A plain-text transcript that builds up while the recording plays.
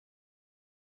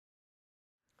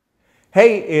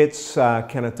Hey, it's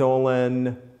Kenneth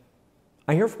Dolin.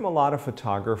 I hear from a lot of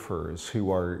photographers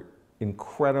who are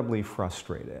incredibly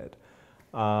frustrated.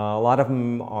 A lot of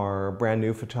them are brand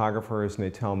new photographers and they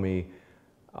tell me,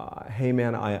 hey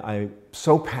man, I'm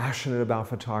so passionate about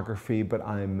photography, but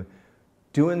I'm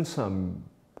doing some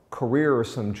career or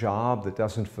some job that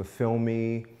doesn't fulfill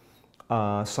me.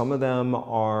 Some of them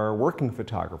are working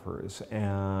photographers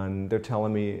and they're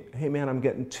telling me, hey man, I'm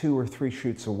getting 2 or 3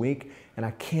 shoots a week and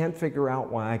I can't figure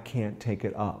out why I can't take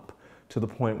it up to the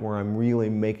point where I'm really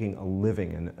making a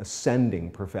living and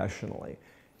ascending professionally.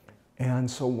 And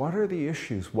so what are the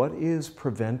issues? What is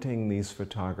preventing these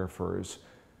photographers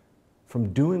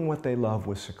from doing what they love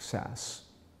with success?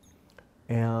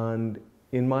 And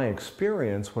in my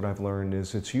experience, what I've learned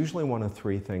is it's usually one of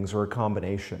 3 things, or a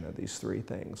combination of these 3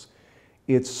 things.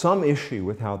 It's some issue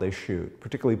with how they shoot,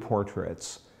 particularly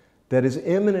portraits, that is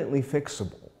imminently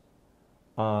fixable.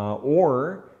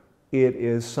 Or it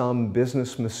is some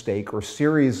business mistake or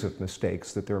series of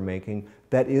mistakes that they're making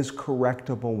that is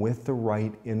correctable with the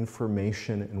right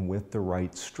information and with the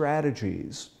right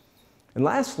strategies. And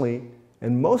lastly,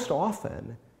 and most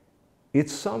often,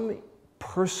 it's some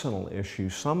personal issue,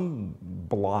 some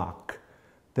block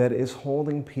that is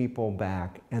holding people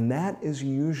back. And that is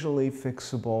usually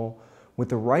fixable with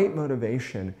the right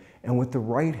motivation and with the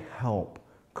right help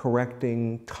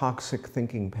correcting toxic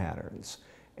thinking patterns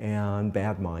and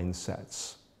bad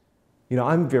mindsets. You know,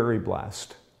 I'm very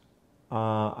blessed.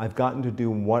 I've gotten to do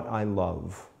what I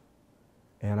love,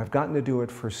 and I've gotten to do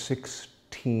it for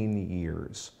 16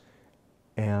 years,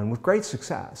 and with great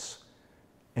success.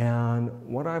 And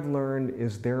what I've learned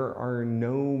is there are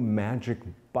no magic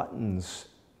buttons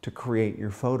to create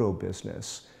your photo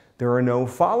business. There are no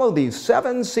follow these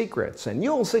 7 secrets and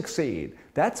you'll succeed.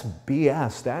 That's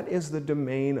BS. That is the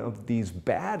domain of these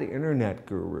bad internet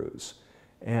gurus.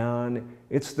 And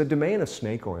it's the domain of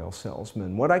snake oil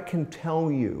salesmen. What I can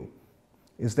tell you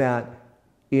is that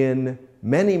in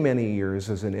many, many years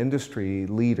as an industry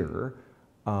leader,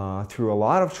 through a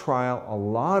lot of trial, a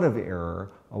lot of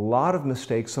error, a lot of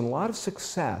mistakes, and a lot of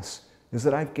success, is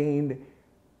that I've gained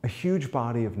a huge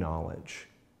body of knowledge.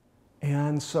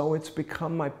 And so it's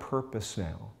become my purpose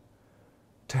now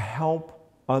to help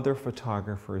other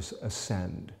photographers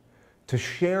ascend, to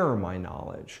share my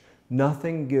knowledge.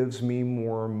 Nothing gives me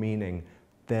more meaning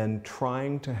than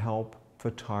trying to help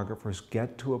photographers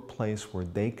get to a place where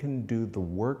they can do the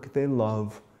work they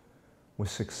love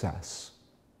with success.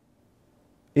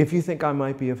 If you think I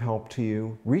might be of help to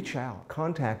you, reach out,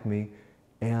 contact me,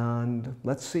 and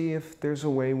let's see if there's a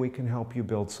way we can help you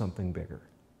build something bigger.